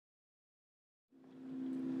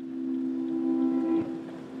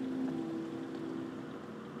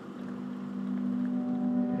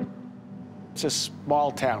It's a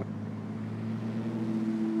small town.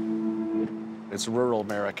 It's rural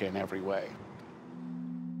America in every way.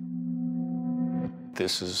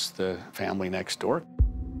 This is the family next door.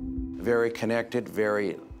 Very connected,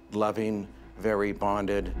 very loving, very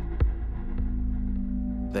bonded.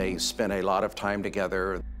 They spent a lot of time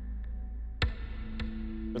together.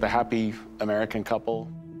 With a happy American couple.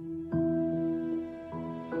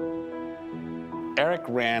 Eric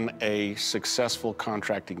ran a successful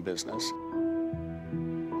contracting business.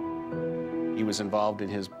 He was involved in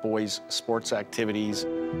his boys' sports activities.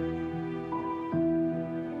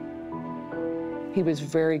 He was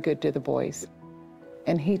very good to the boys,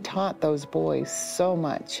 and he taught those boys so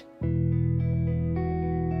much.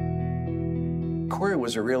 Kouri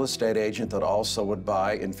was a real estate agent that also would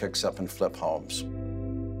buy and fix up and flip homes.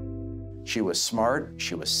 She was smart,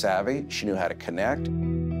 she was savvy, she knew how to connect.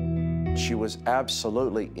 She was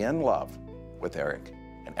absolutely in love with Eric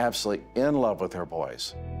and absolutely in love with her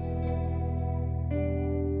boys.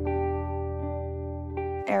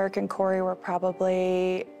 Eric and Kouri were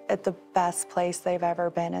probably at the best place they've ever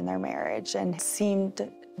been in their marriage and seemed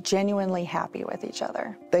genuinely happy with each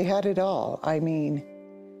other. They had it all. I mean,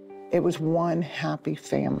 it was one happy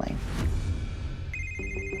family.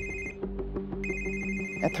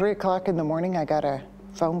 At 3 o'clock in the morning, I got a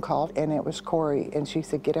phone call, and it was Kouri, and she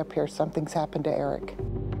said, "Get up here, something's happened to Eric."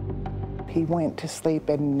 He went to sleep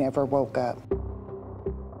and never woke up.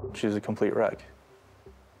 She's a complete wreck.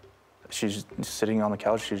 She's just sitting on the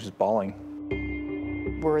couch, she's just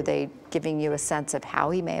bawling. Were they giving you a sense of how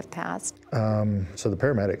he may have passed? So the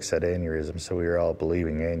paramedics said aneurysm, so we were all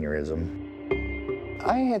believing aneurysm.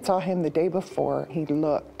 I had saw him the day before. He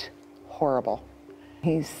looked horrible.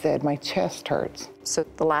 He said, "My chest hurts." So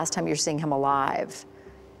the last time you're seeing him alive,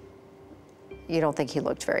 you don't think he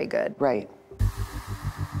looked very good? Right.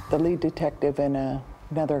 The lead detective and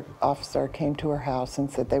another officer came to her house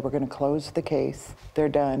and said they were going to close the case. They're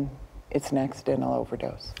done. It's an accidental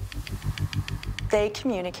overdose. They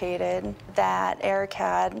communicated that Eric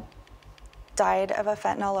had died of a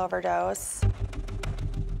fentanyl overdose.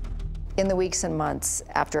 In the weeks and months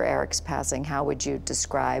after Eric's passing, how would you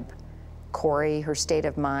describe Kouri, her state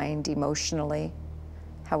of mind emotionally?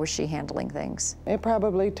 How was she handling things? It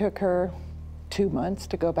probably took her 2 months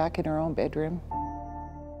to go back in her own bedroom.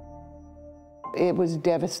 It was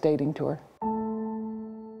devastating to her.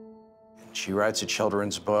 She writes a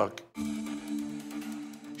children's book.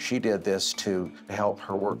 She did this to help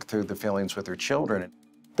her work through the feelings with her children.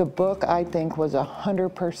 The book, I think, was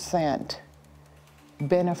 100%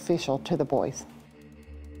 beneficial to the boys.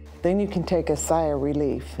 Then you can take a sigh of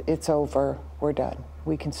relief. It's over, we're done.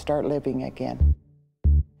 We can start living again.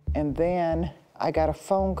 And then I got a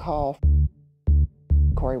phone call.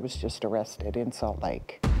 Kouri was just arrested in Salt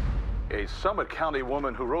Lake. A Summit County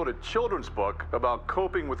woman who wrote a children's book about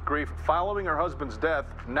coping with grief following her husband's death,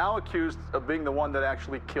 now accused of being the one that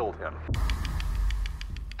actually killed him.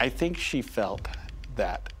 I think she felt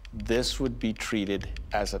that this would be treated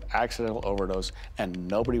as an accidental overdose and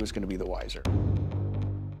nobody was going to be the wiser.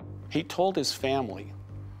 He told his family,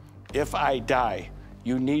 "If I die,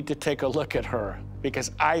 you need to take a look at her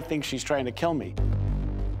because I think she's trying to kill me."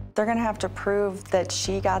 They're gonna have to prove that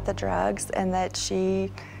she got the drugs and that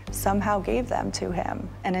she somehow gave them to him.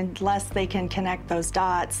 And unless they can connect those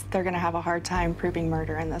dots, they're gonna have a hard time proving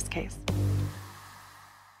murder in this case.